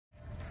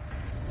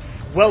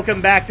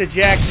Welcome back to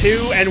Jack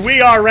 2, and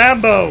we are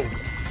Rambo!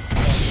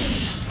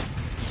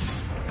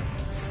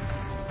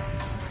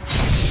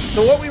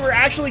 So what we were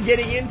actually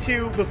getting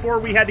into before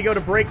we had to go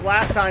to break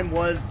last time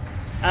was,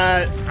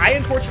 I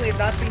unfortunately have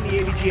not seen the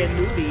AVGN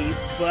movie,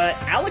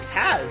 but Alex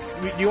has.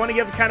 Do you want to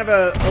give kind of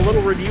a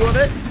little review of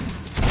it?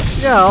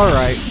 Yeah,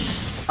 alright.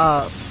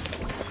 Yeah,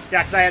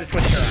 because I had a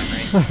twister on,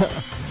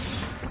 right?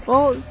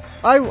 Well,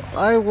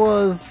 I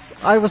was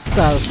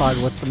satisfied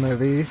with the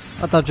movie.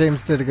 I thought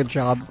James did a good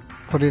job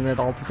putting it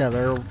all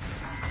together,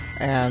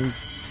 and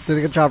did a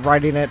good job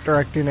writing it,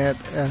 directing it,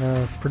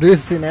 and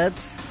producing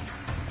it.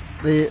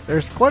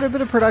 There's quite a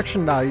bit of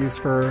production values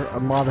for a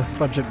modest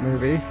budget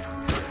movie.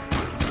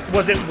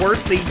 Was it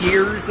worth the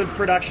years of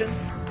production?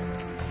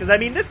 Because, I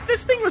mean, this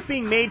thing was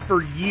being made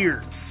for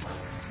years.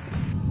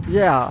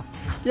 Yeah.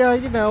 Yeah,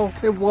 you know,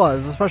 it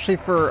was, especially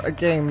for a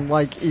game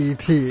like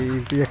E.T.,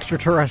 the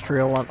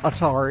extraterrestrial on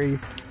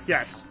Atari.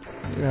 Yes.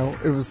 You know,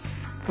 it was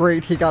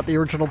great he got the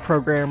original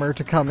programmer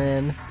to come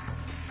in.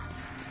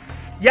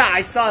 Yeah,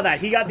 I saw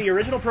that. He got the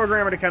original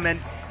programmer to come in.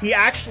 He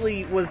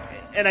actually was,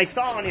 and I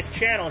saw on his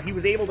channel, he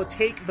was able to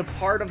take the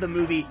part of the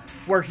movie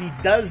where he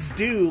does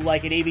do,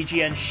 like, an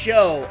AVGN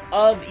show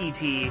of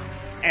E.T.,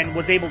 and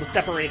was able to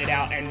separate it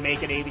out and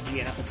make an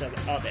AVGN episode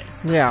of it.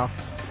 Yeah.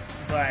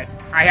 But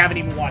I haven't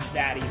even watched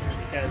that either,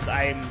 because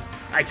I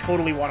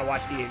totally want to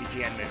watch the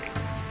AVGN movie.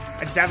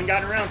 I just haven't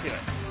gotten around to it.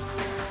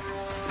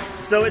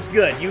 So it's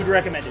good. You would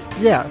recommend it?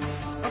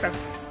 Yes. Okay.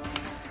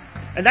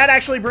 And that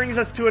actually brings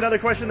us to another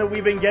question that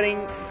we've been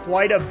getting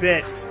quite a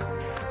bit.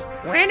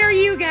 When are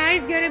you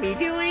guys going to be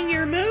doing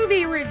your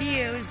movie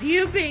reviews?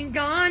 You've been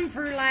gone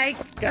for like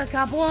a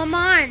couple of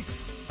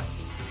months.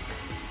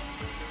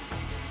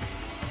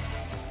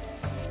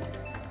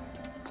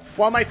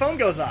 While my phone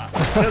goes off,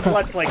 because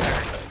Let's Play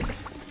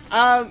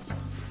Cutters.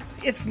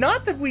 It's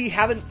not that we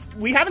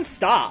haven't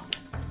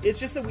stopped. It's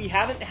just that we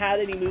haven't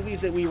had any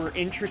movies that we were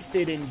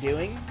interested in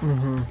doing.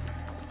 Mm-hmm.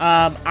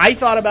 I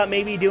thought about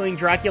maybe doing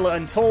Dracula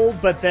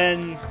Untold, but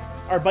then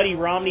our buddy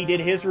Romney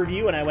did his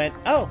review, and I went,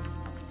 oh,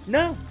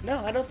 no,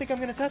 I don't think I'm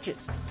going to touch it.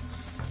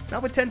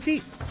 Not with 10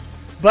 feet.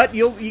 But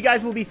you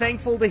guys will be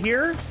thankful to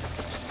hear.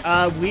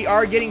 We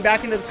are getting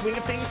back into the swing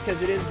of things,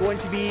 because it is going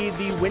to be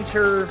the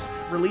winter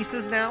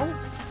releases now.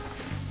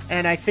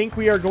 And I think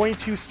we are going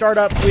to start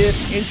up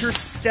with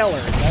Interstellar.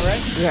 Is that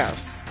right?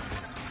 Yes.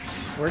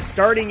 We're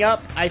starting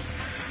up, I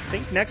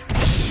think, next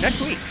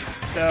week.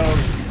 So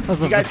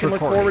you guys can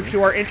look forward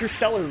to our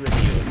Interstellar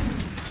review.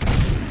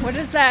 What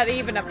is that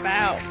even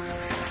about?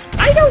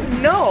 I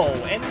don't know,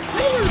 and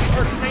trailers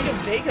are kind of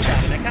vague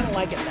about it. I kind of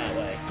like it that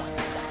way.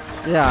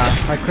 Yeah,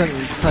 I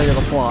couldn't tell you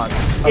the plot.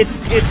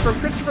 It's from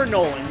Christopher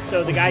Nolan,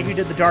 so the guy who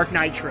did the Dark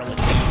Knight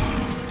trilogy.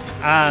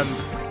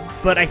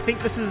 But I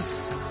think this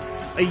is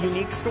a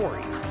unique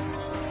story.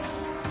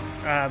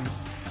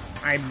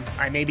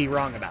 I may be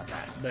wrong about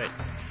that, but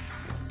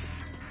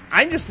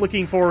I'm just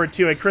looking forward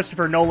to a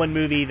Christopher Nolan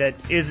movie that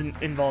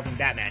isn't involving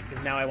Batman,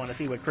 because now I want to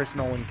see what Chris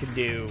Nolan can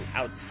do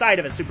outside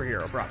of a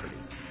superhero property.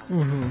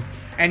 Mm-hmm.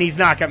 And he's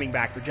not coming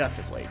back for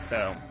Justice League,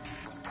 so...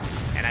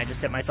 And I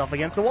just hit myself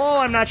against the wall,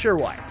 I'm not sure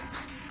why.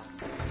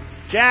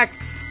 Jack,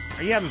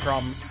 are you having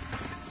problems?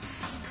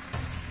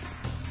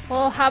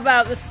 Well, how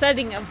about the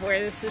setting of where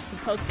this is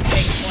supposed to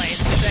take place?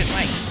 Is it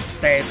like...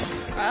 Space.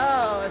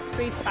 Oh, a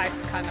space type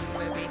kind of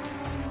movie.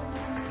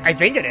 I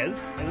think it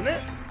is, isn't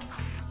it?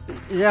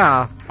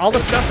 Yeah. All the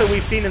stuff that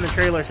we've seen in the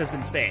trailers has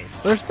been space.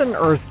 There's been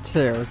Earth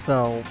too,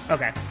 so...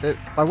 Okay.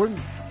 I wouldn't...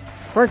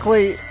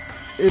 Frankly,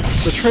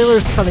 the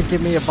trailers kind of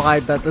give me a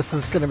vibe that this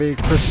is going to be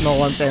Chris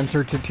Nolan's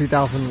answer to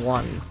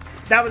 2001.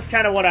 That was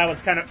kind of what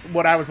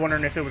I was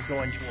wondering if it was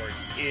going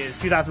towards, is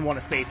 2001: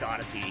 A Space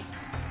Odyssey.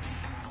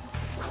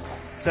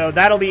 So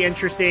that'll be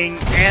interesting,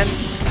 and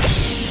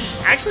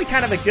actually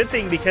kind of a good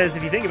thing, because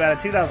if you think about it,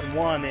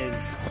 2001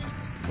 is,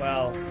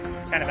 well,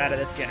 kind of out of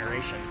this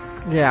generation.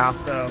 Yeah.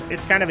 So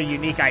it's kind of a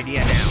unique idea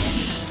now.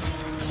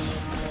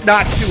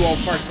 Not two old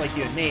farts like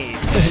you and me.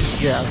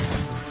 Yes.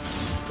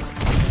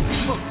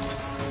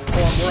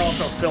 Well, we're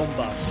also film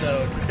buffs,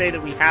 so to say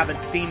that we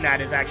haven't seen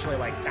that is actually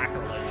like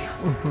sacrilege.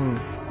 Mm-hmm.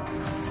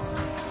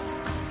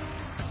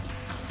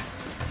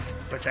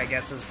 Which I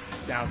guess is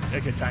now a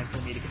good time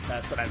for me to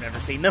confess that I've never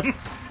seen them.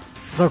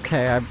 It's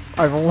okay,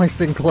 I've only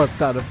seen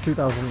clips out of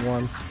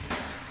 2001.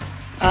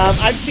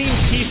 I've seen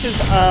pieces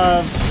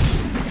of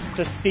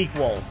the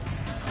sequel.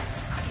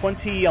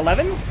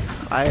 2011?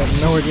 I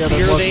have no idea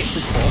there was a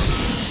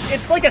sequel.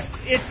 It's like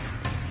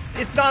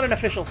it's not an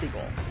official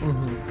sequel.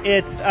 Mm-hmm.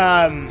 It's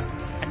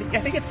I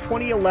think it's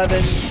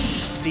 2011,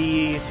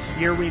 the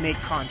year we make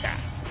Contact.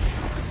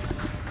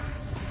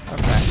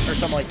 Okay. Or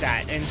something like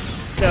that. And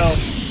so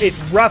it's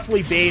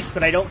roughly based,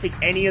 but I don't think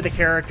any of the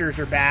characters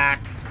are back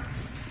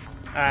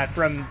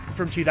from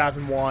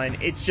 2001.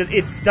 It's just,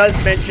 it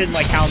does mention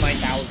like HAL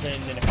 9000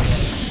 and a couple other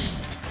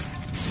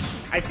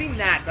things. I've seen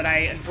that, but I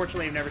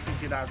unfortunately have never seen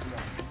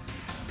 2001.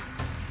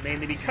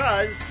 Mainly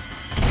because,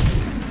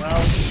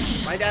 well,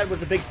 my dad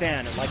was a big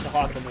fan and liked to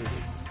hog the movie.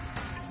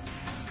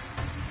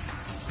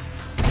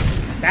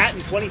 That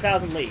and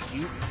 20,000 Leagues.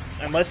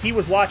 Unless he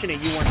was watching it,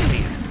 you weren't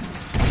seeing it.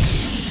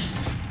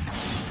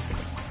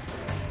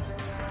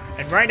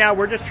 And right now,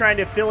 we're just trying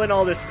to fill in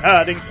all this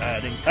padding.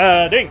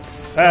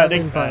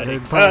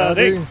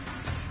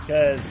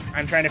 Because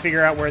I'm trying to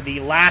figure out where the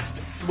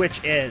last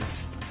switch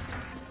is.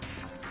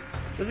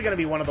 This is going to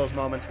be one of those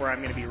moments where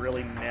I'm going to be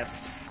really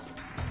miffed.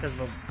 Because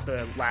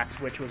the last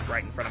switch was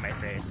right in front of my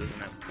face,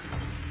 isn't it?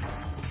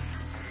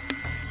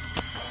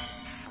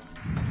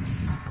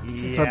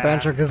 It's our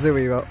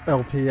Banjo-Kazooie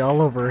LP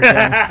all over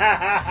again.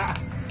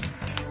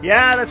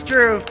 Yeah, that's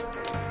true.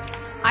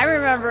 I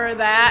remember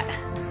that.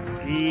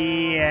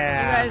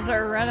 Yeah. You guys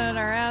are running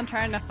around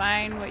trying to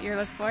find what you're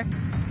looking for.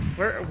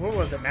 What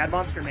was it? Mad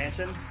Monster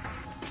Mansion?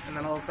 And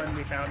then all of a sudden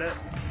we found it?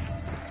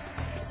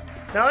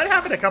 No, it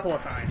happened a couple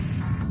of times.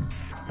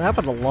 It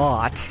happened a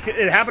lot.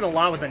 It happened a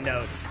lot with the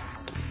notes.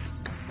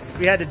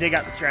 We had to dig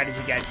out the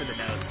strategy guide for the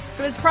notes.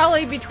 It was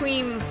probably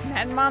between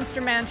Mad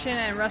Monster Mansion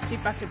and Rusty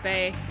Bucket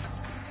Bay.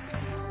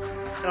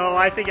 Oh,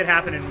 I think it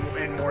happened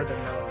in more than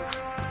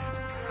those.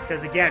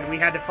 Because again, we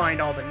had to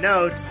find all the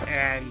notes,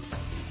 and...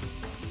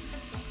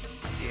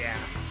 yeah.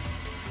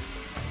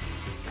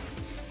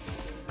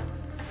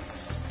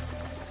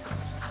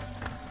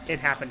 It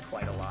happened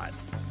quite a lot.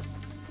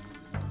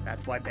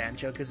 That's why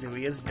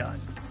Banjo-Kazooie is done.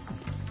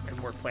 And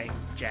we're playing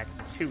Jak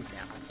 2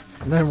 now.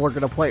 And then we're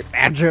gonna play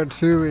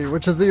Banjo-Tooie,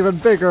 which is even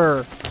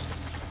bigger.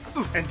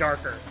 And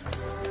darker.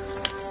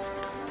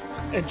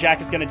 And Jak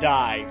is gonna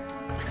die.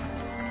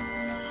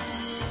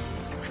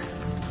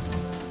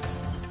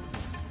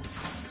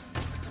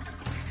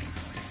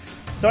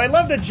 So I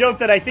loved a joke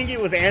that I think it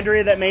was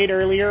Andrea that made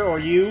earlier, or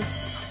you,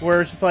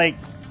 where it's just like,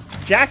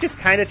 Jak is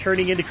kind of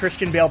turning into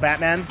Christian Bale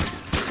Batman.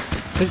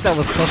 I think that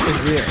was supposed to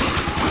be it.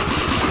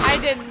 I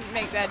didn't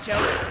make that joke.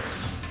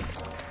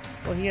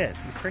 Well, he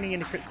is. He's turning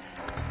into...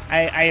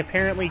 I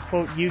apparently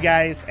quote you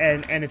guys,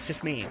 and it's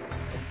just me.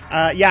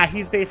 Yeah,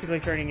 he's basically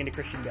turning into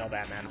Christian Bale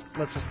Batman.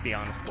 Let's just be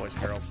honest, boys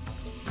and girls.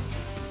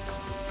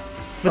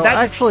 But Well,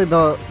 actually,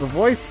 the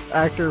voice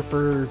actor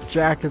for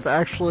Jak is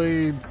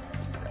actually...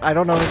 I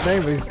don't know his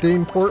name, but he's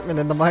Dean Portman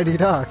in The Mighty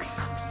Ducks.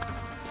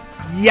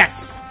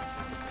 Yes!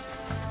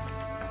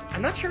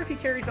 I'm not sure if he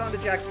carries on to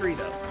Jak 3,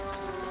 though.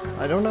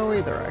 I don't know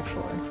either,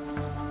 actually.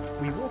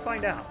 We will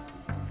find out.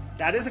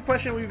 That is a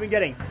question we've been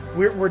getting.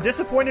 We're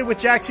disappointed with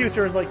Jak 2,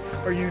 so it's like,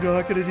 are you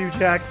not going to do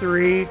Jak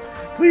 3?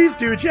 Please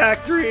do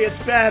Jak 3, it's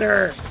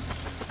better!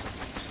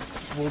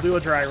 We'll do a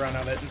dry run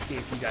of it and see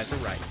if you guys are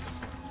right.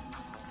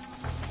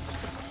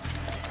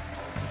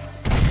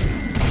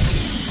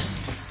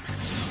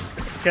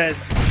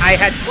 Because I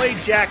had played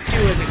Jak 2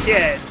 as a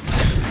kid,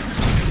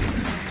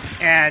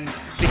 and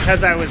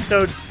because I was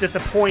so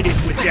disappointed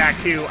with Jak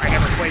 2, I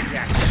never played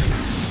Jak 2.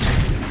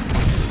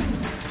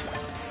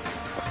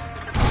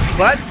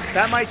 But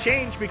that might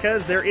change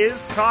because there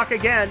is talk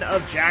again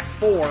of Jak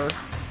 4.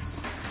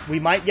 We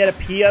might get a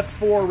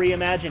PS4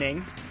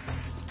 reimagining.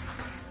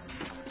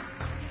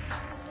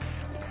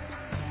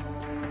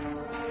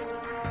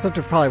 Except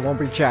it probably won't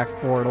be Jak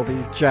 4, it'll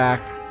be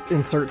Jak,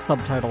 insert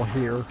subtitle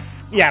here.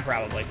 Yeah,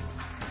 probably.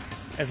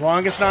 As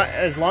long as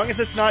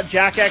it's not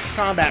Jak X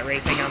Combat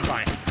Racing, I'm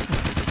fine.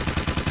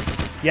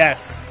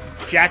 Yes,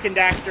 Jak and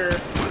Daxter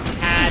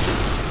had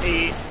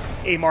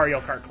a Mario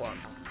Kart clone.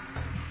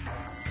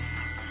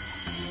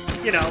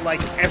 You know,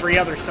 like every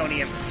other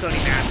Sony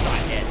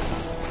mascot did.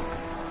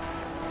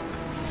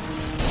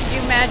 Can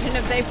you imagine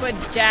if they put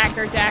Jak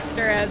or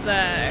Daxter as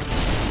a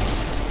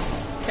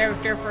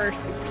character for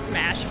Super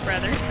Smash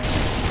Brothers?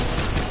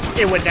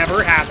 It would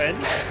never happen.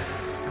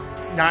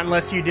 Not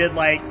unless you did,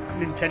 like,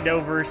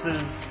 Nintendo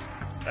versus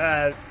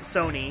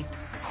Sony.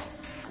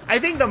 I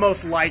think the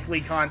most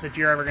likely concept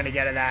you're ever going to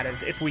get of that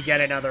is if we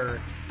get another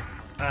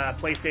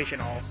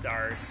PlayStation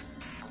All-Stars,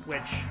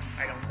 which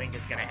I don't think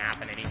is going to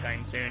happen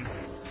anytime soon.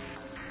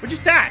 Which is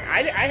sad.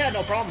 I had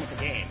no problem with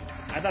the game.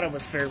 I thought it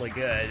was fairly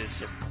good. It's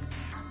just,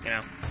 you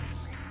know,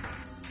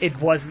 it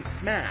wasn't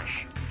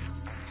Smash.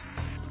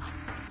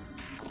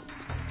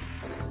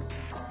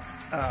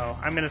 Oh,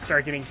 I'm going to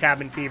start getting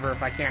cabin fever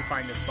if I can't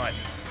find this button.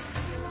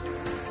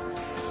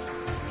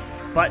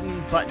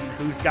 Button,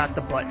 who's got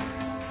the button?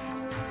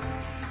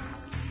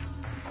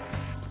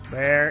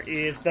 Where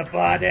is the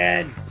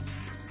button?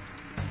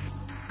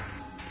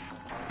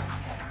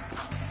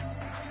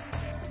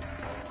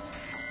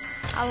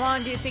 How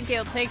long do you think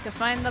it'll take to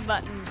find the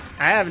button?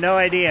 I have no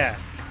idea,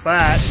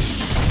 but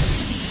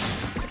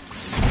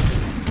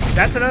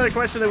that's another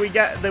question that we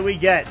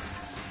get.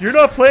 You're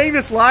not playing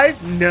this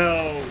live?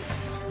 No.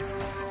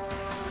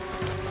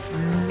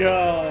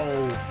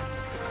 No.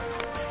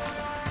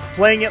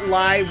 Playing it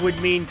live would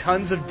mean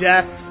tons of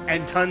deaths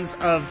and tons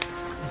of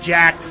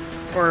Jak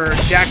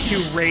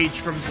 2 rage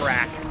from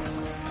Drak.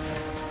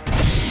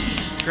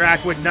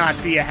 Drak would not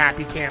be a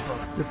happy camper.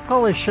 You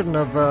probably shouldn't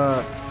have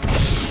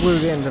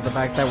clued into the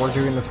fact that we're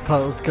doing this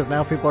pose, because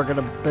now people are going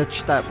to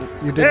bitch that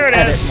you didn't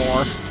edit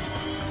more.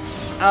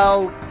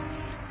 Oh,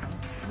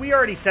 we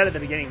already said at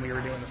the beginning we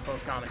were doing this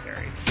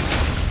post-commentary.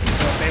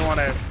 So if they want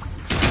to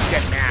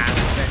get mad,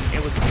 then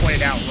it was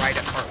pointed out right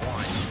at part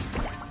 1.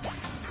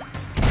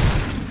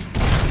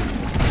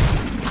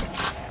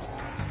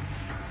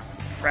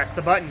 Press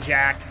the button,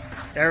 Jack.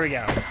 There we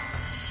go.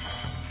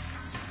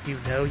 You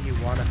know you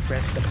want to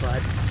press the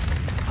button.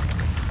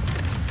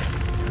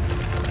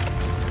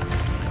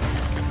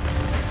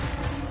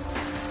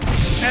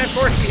 And of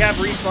course we have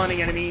respawning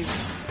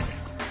enemies.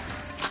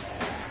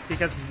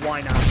 Because why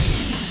not?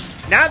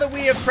 Now that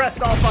we have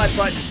pressed all 5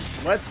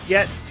 buttons, let's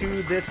get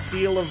to this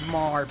Seal of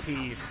Mar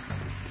piece.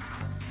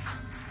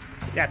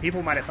 Yeah,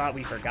 people might have thought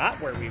we forgot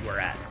where we were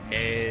at.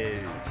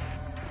 No.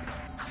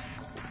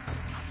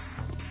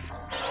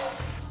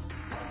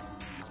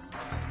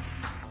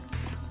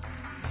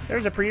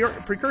 There's a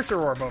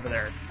precursor orb over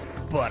there,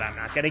 but I'm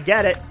not going to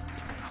get it.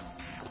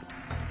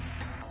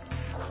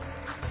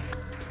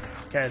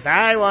 Because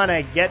I want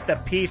to get the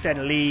piece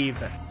and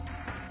leave.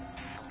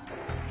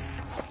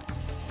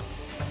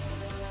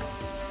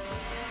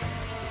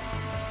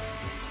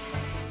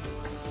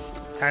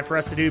 It's time for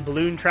us to do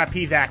Balloon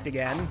Trapeze Act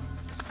again.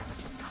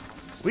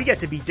 We get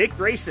to be Dick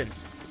Grayson.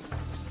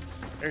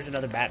 There's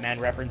another Batman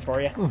reference for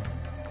you.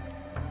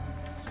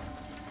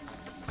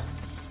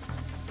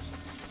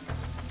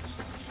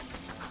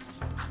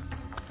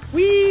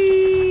 Whee!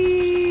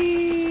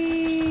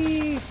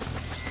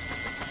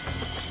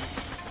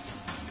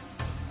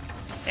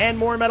 And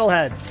more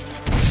metalheads.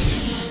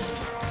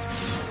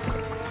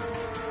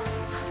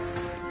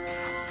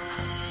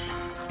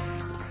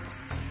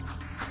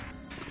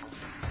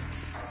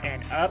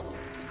 And up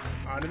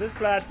onto this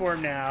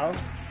platform now.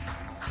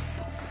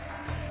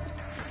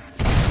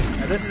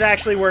 Now this is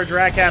actually where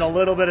Drak had a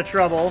little bit of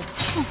trouble,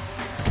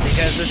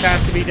 because this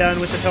has to be done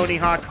with the Tony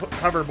Hawk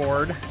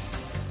hoverboard.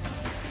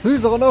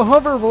 Who's on a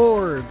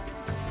hoverboard?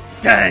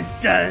 Dun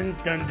dun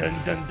dun dun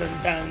dun dun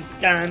dun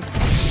dun.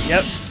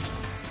 Yep.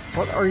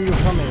 What are you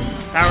humming?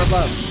 Power of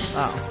love.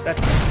 Oh.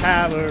 That's the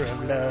power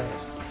of love.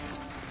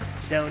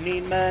 Don't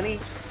need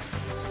money.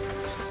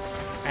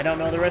 I don't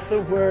know the rest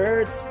of the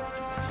words.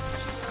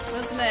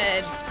 Wasn't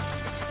it?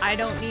 I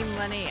don't need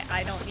money.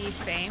 I don't need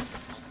fame.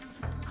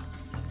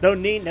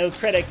 Don't need no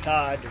credit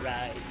card to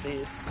ride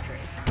this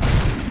train.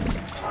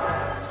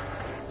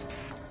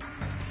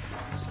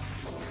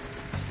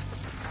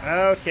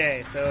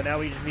 Okay, so now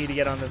we just need to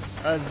get on this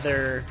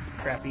other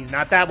trapeze.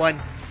 Not that one.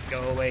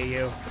 Go away,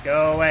 you.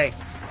 Go away.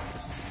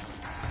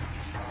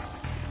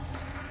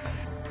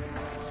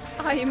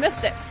 Oh, you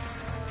missed it.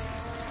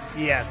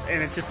 Yes,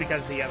 and it's just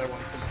because the other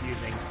one's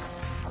confusing.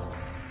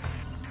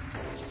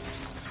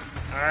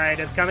 Alright,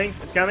 it's coming.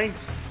 It's coming.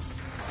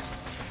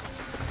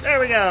 There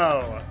we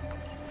go.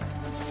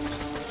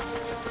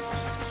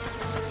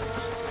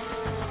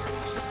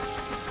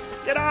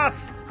 Get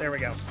off! There we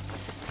go.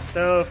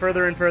 So,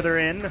 further and further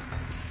in.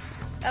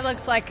 That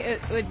looks like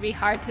it would be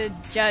hard to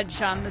judge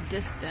on the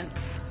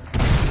distance.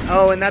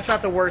 Oh, and that's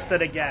not the worst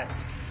that it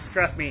gets.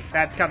 Trust me,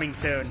 that's coming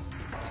soon.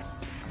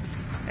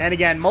 And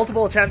again,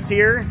 multiple attempts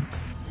here.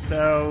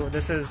 So,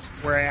 this is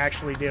where I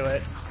actually do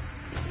it.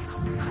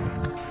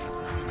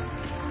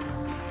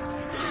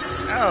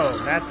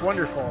 Oh, that's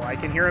wonderful. I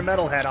can hear a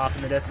metalhead off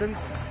in the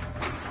distance.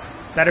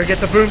 Better get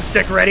the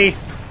boomstick ready.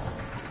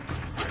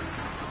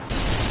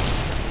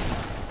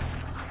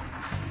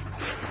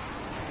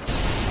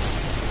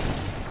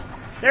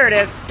 There it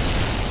is.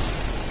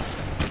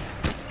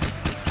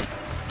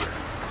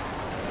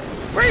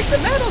 Where's the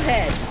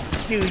metalhead?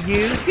 Do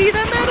you see the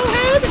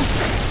metalhead?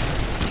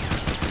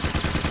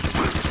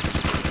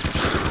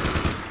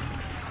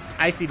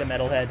 I see the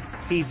metalhead.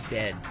 He's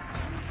dead.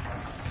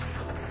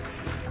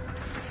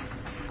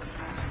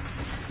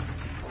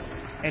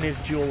 And his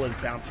jewel is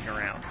bouncing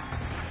around.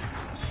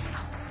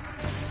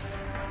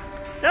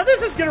 Now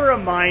this is going to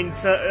remind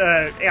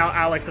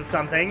Alex of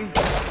something.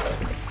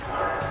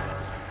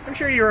 I'm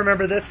sure you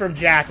remember this from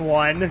Jak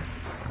 1.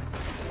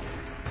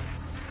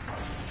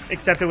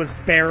 Except it was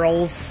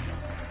barrels.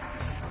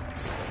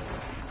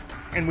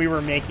 And we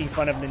were making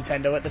fun of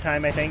Nintendo at the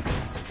time, I think.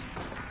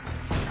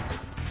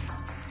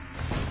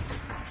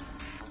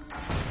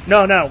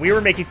 No, we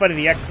were making fun of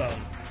the X-Bone.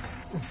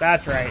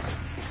 That's right.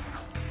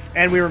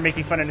 And we were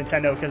making fun of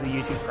Nintendo because of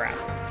YouTube crap.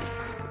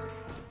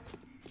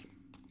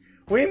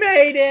 We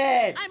made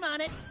it! I'm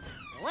on it.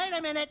 Wait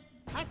a minute.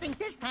 I think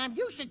this time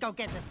you should go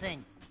get the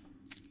thing.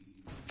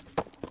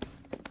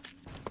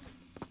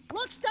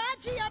 Looks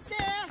dodgy up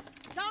there.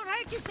 Don't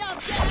hurt yourself,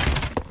 Jack.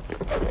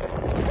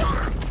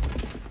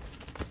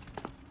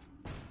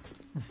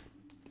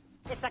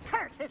 It's a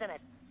curse, isn't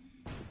it?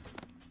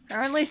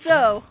 Apparently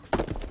so.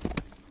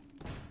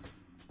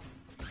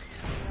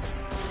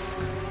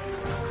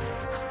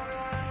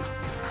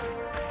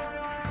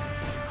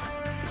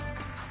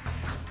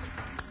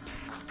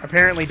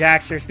 Apparently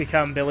Daxter's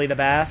become Billy the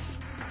Bass.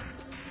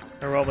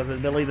 Or what was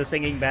it? Billy the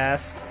Singing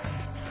Bass.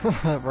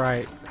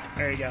 Right.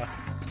 There you go.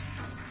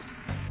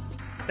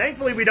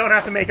 Thankfully, we don't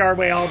have to make our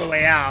way all the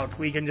way out.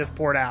 We can just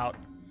port out.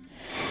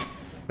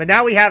 But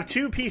now we have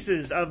 2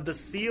 pieces of the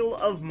Seal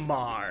of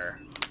Mar.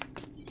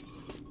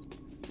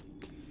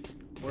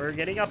 We're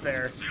getting up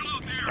there.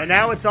 And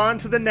now it's on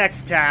to the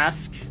next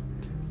task,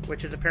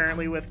 which is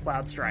apparently with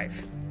Cloud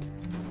Strife.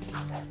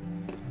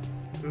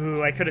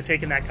 Ooh, I could have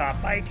taken that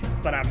cop bike,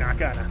 but I'm not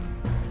gonna.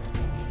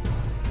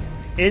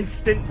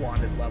 Instant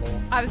wanted level.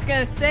 I was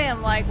gonna say,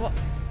 I'm like, well,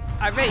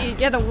 I bet you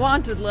get a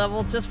wanted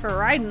level just for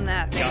riding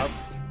that thing. Yup.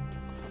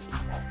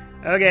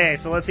 Okay,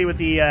 so let's see what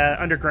the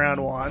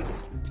underground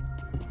wants.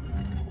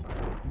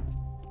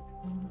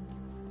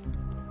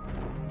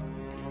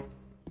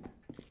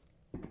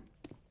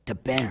 The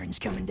Baron's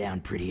coming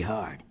down pretty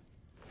hard.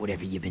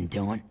 Whatever you've been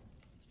doing,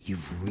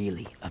 you've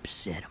really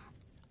upset him.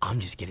 I'm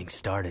just getting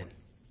started.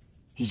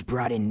 He's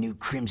brought in new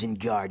Crimson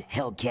Guard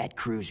Hellcat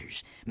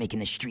cruisers, making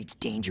the streets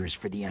dangerous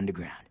for the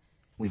underground.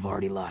 We've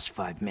already lost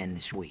 5 men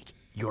this week.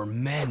 Your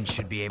men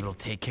should be able to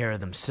take care of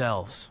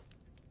themselves.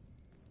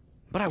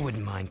 But I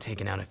wouldn't mind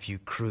taking out a few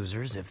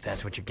cruisers if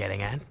that's what you're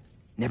getting at.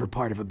 Never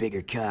part of a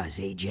bigger cause,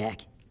 eh,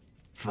 Jack?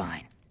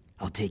 Fine.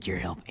 I'll take your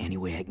help any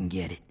way I can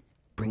get it.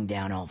 Bring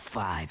down all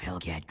 5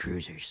 Hellcat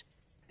cruisers.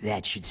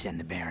 That should send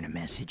the Baron a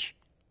message.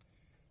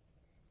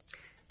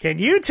 Can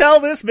you tell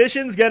this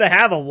mission's gonna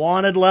have a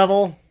wanted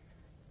level?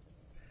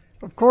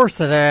 Of course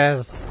it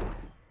is.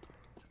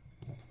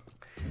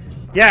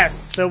 Yes,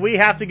 so we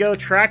have to go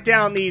track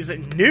down these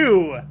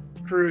new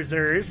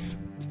cruisers.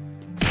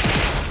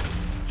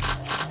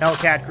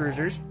 Hellcat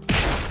cruisers.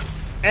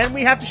 And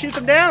we have to shoot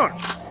them down.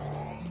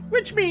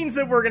 Which means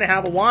that we're gonna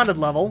have a wanted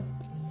level.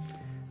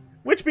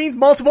 Which means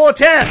multiple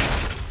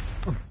attempts.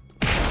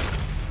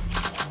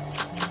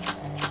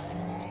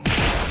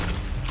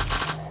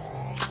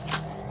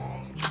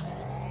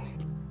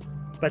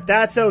 But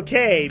that's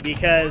okay,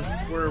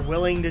 because we're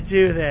willing to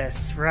do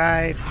this,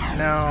 right?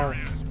 No.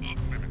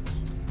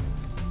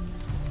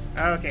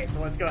 Okay,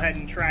 so let's go ahead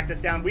and track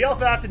this down. We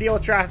also have to deal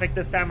with traffic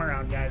this time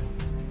around, guys.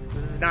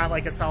 This is not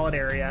like a solid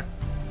area.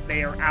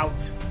 They are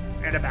out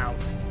and about.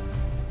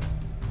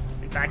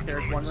 In fact,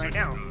 there's one right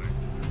now.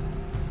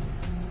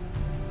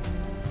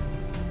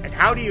 And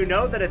how do you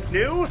know that it's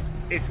new?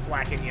 It's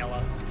black and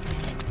yellow.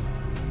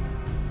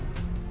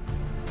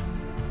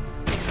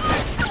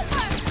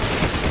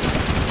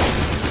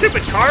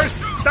 Stupid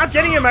cars! Stop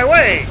getting in my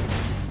way!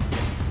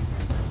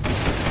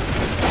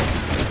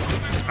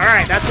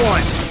 Alright, that's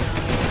one.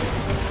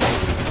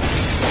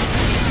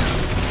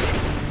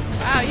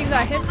 Wow, you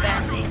got hit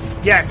there.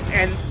 Yes,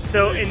 and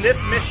so in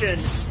this mission,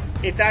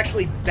 it's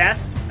actually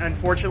best,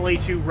 unfortunately,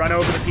 to run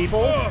over the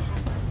people,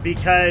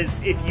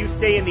 because if you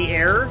stay in the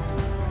air,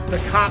 the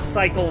cop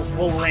cycles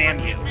will ram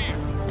you.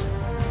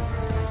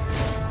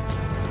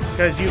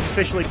 Because you've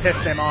officially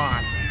pissed them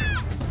off.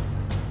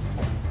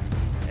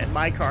 And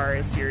my car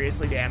is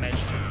seriously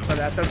damaged, but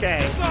that's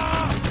okay.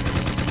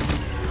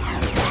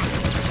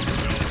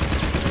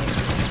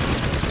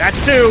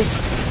 That's 2.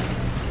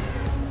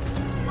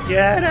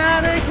 Get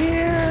out of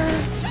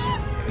here!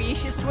 Maybe you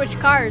should switch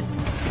cars.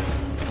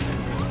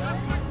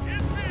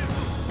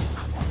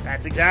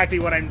 That's exactly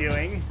what I'm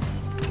doing.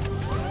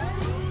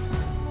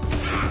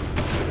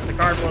 Because if the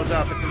car blows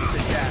up, it's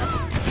instant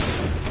death.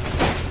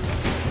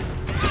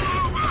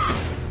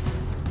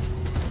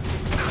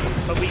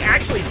 But we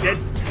actually did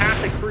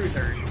pass a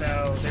cruiser,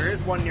 so there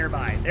is one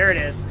nearby. There it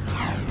is.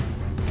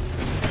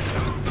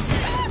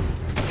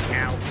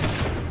 Ow.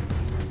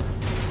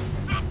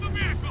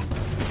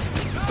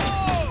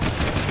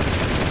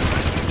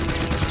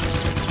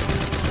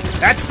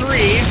 That's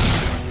 3.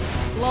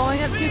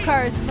 Blowing up 2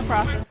 cars in the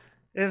process.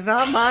 It's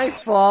not my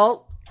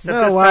fault. Except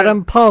this No, time-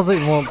 Adam,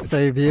 pausing won't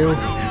save you.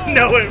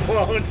 No, it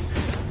won't.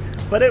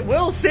 But it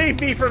will save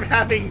me from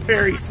having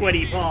very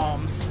sweaty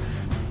palms.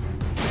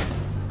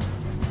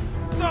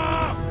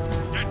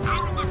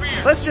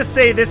 Let's just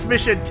say this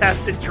mission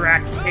tested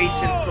Drak's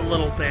patience a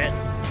little bit.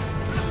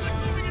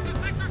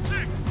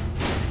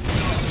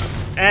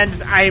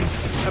 And I'm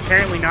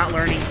apparently not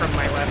learning from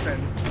my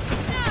lesson.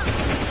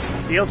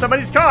 Steal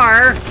somebody's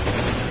car!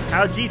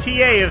 How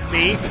GTA of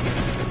me.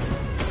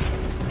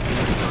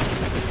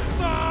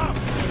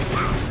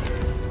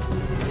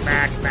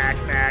 Smack, smack,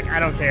 smack. I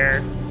don't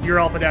care. You're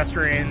all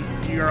pedestrians.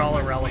 You're all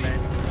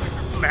irrelevant.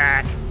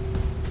 Smack.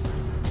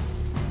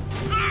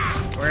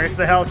 Where's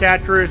the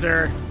Hellcat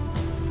cruiser?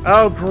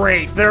 Oh,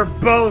 great. They're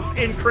both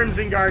in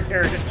Crimson Guard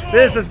territory.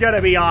 This is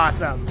gonna be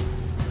awesome.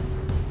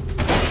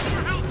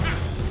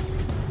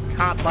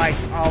 Cop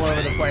bikes all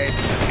over the place.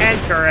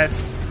 And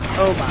turrets.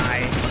 Oh my.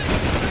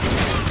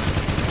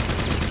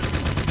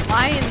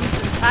 Lions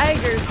and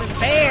tigers and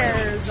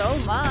bears.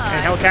 Oh my.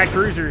 And Hellcat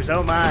cruisers.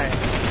 Oh my.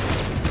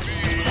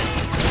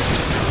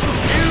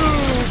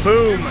 Ew,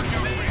 boom.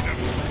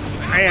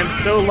 I am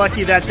so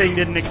lucky that thing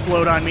didn't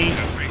explode on me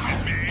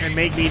and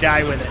make me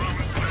die with it.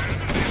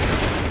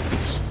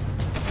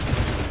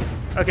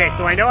 Okay,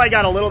 so I know I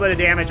got a little bit of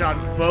damage on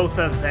both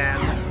of them.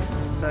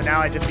 So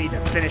now I just need to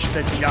finish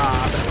the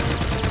job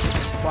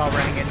while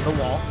running into the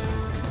wall.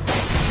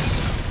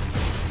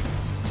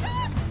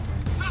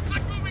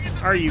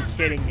 Are you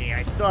kidding me?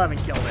 I still haven't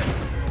killed it.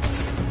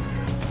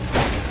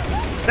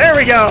 There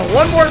we go!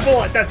 One more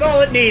bullet, that's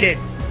all it needed.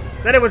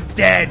 Then it was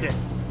dead.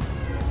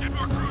 Get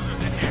more cruisers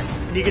in here.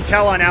 And you can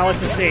tell on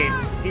Alex's face,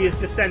 he is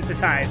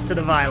desensitized to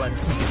the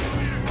violence.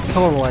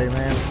 Totally,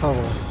 man,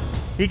 totally.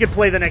 He could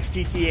play the next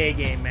GTA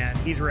game, man.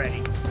 He's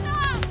ready.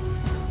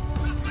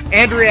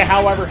 Andrea,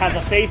 however, has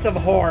a face of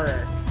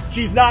horror.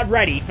 She's not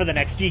ready for the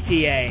next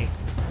GTA.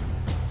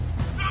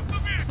 Stop the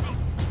vehicle!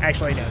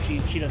 Actually, no,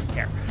 she doesn't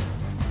care.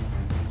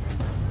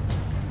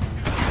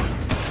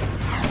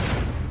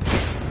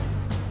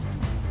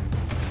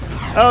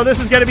 Oh, this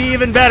is gonna be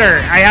even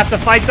better. I have to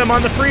fight them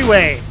on the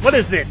freeway. What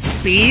is this,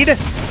 speed?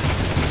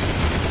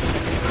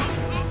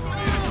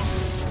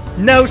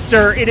 No,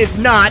 sir, it is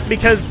not,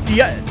 because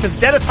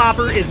Dennis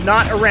Hopper is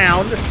not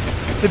around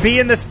to be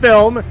in this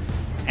film,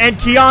 and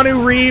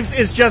Keanu Reeves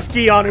is just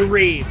Keanu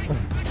Reeves.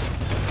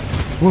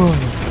 Whoa.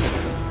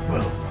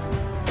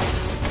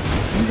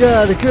 You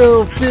gotta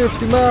go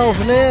 50 miles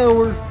an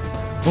hour.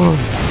 Whoa.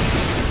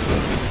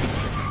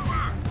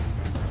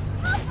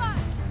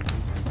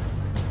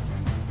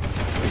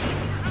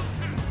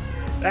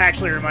 That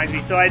actually reminds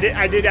me. So I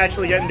did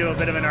actually get into a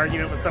bit of an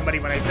argument with somebody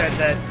when I said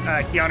that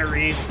Keanu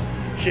Reeves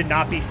should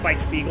not be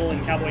Spike Spiegel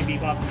in Cowboy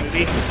Bebop the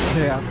movie.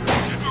 Yeah.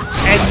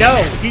 And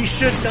no, he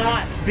should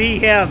not be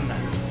him.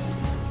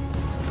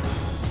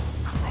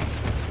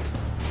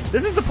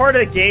 This is the part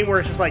of the game where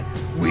it's just like,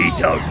 we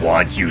don't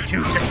want you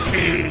to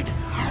succeed.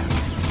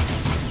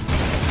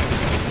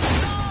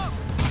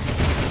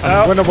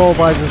 Unwinnable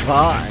by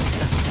design.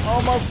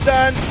 Almost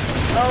done.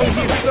 Oh,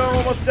 he's so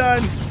almost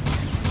done.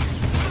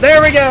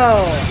 There we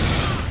go.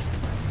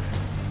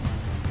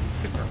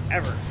 Took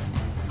forever.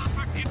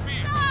 Suspect in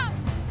vehicle!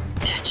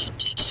 That should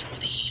take some of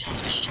the heat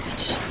off the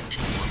streets.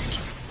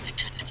 I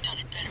couldn't have done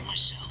it better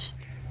myself.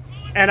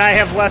 And I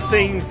have left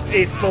things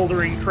a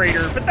smoldering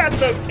crater, but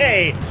that's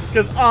okay,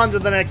 because on to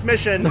the next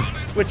mission,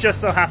 which just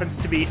so happens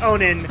to be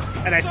Onin,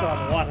 and I still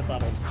have a lot of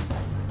fuddle.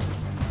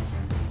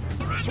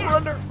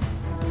 Surrender!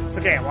 It's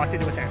okay, I walked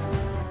into a town.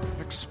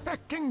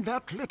 Expecting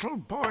that little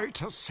boy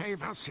to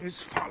save us is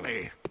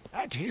folly.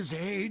 At his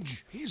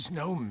age, he's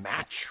no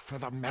match for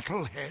the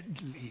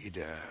metalhead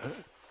leader.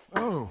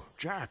 Oh,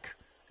 Jack,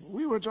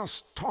 we were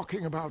just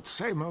talking about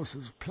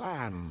Samos's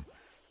plan.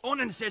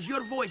 Onan says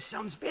your voice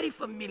sounds very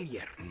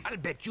familiar. I'll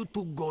bet you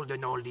two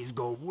golden oldies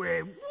go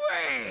way,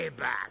 way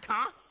back,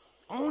 huh?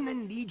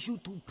 Onan needs you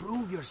to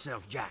prove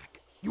yourself,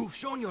 Jack. You've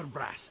shown your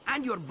brass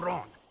and your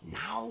brawn.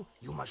 Now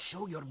you must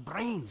show your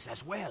brains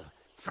as well.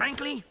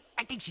 Frankly,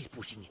 I think she's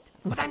pushing it.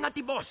 But I'm not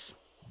the boss.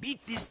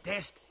 Beat this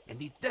test, and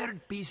the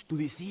third piece to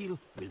the seal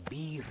will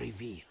be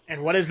revealed.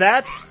 And what is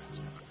that?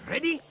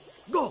 Ready?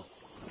 Go!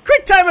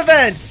 Quick time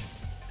event!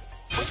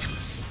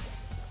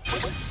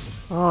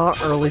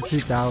 Early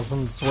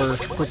 2000s where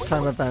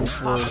QuickTime events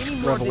were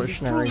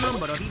revolutionary,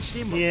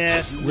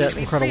 Yes. yet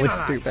incredibly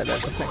stupid at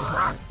the same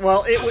time.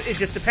 Well, it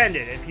just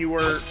depended. If you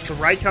were the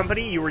right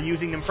company, you were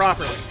using them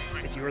properly.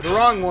 If you were the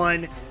wrong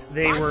one,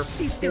 they were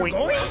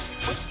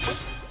pointless.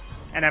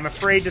 And I'm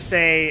afraid to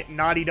say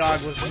Naughty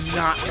Dog was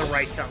not the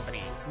right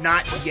company.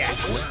 Not yet.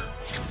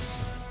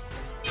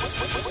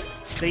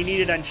 They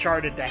needed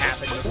Uncharted to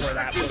happen before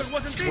that was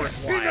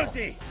worthwhile.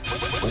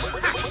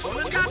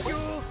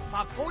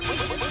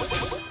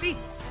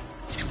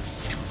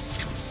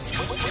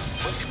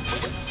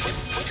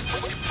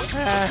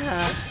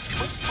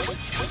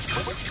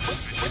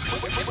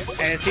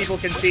 And as people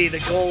can see, the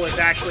goal is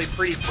actually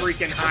pretty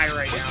freaking high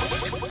right now.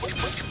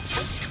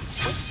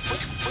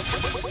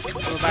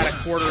 I'm about a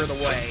quarter of the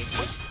way.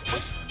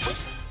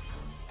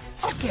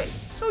 Okay,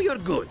 so you're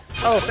good.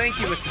 Oh, thank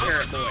you, Mr.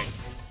 Parrot Boy.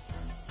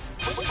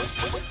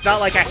 It's not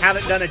like I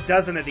haven't done a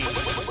dozen of these.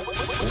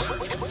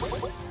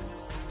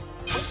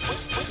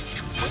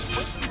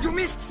 You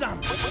missed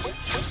some.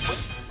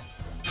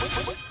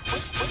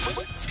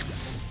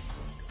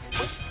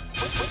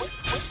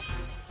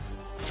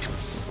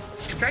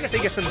 I'm trying to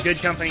think of some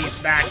good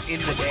companies back in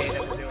the day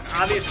that were doing.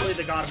 Obviously,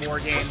 the God of War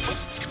games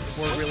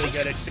were really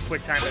good at the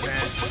QuickTime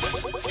event.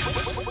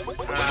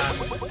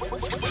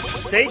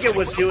 Sega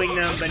was doing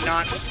them, but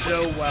not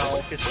so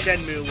well, because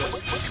Shenmue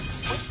was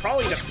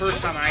probably the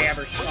first time I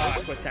ever saw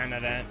a QuickTime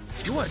event.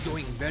 You are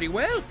doing very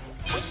well.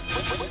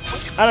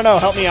 I don't know,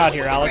 help me out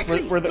here, Alex.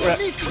 Were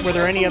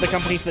there any other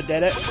companies that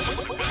did it?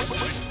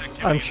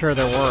 I'm sure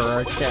there were.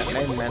 I can't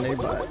name many,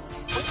 but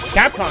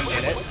Capcom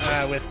did it,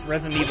 with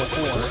Resident Evil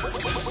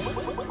 4.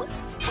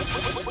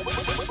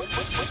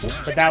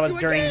 But that was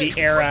during the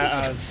era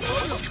of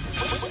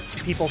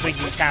people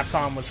thinking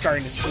Capcom was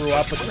starting to screw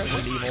up with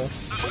Resident Evil.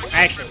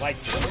 I actually liked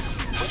it.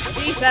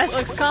 Jeez, that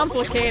looks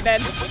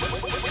complicated.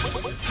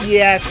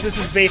 Yes, this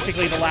is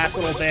basically the last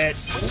little bit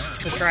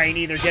to try and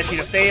either get you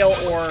to fail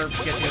or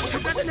get you to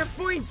You got enough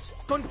points.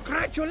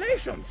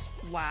 Congratulations.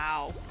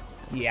 Wow.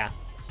 Yeah.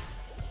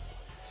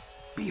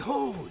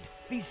 Behold,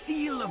 the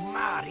seal of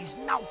Mar is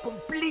now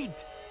complete.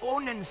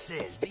 Onan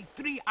says the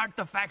 3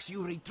 artifacts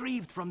you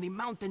retrieved from the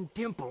mountain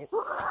temple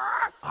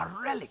are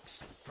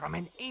relics from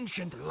an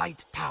ancient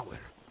light tower.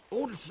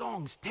 Old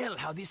songs tell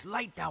how this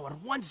light tower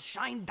once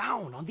shined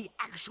down on the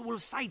actual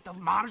site of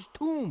Mar's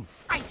tomb.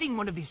 I sing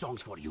one of these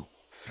songs for you.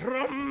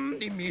 From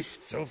the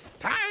mists of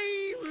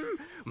time,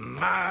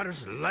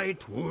 Mars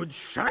light would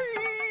shine.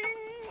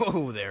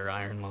 Whoa there,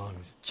 Iron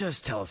Lungs.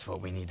 Just tell us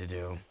what we need to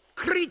do.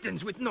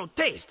 Cretins with no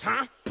taste,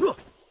 huh? Puh.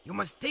 You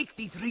must take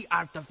the 3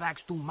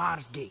 artifacts to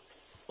Mars Gate.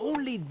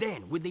 Only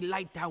then would the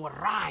light tower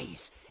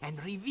rise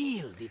and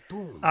reveal the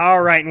tomb.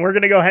 All right, and we're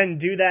going to go ahead and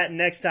do that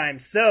next time.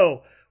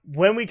 So,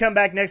 when we come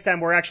back next time,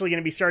 we're actually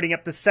going to be starting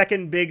up the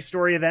second big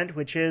story event,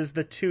 which is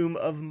the Tomb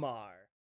of Mars.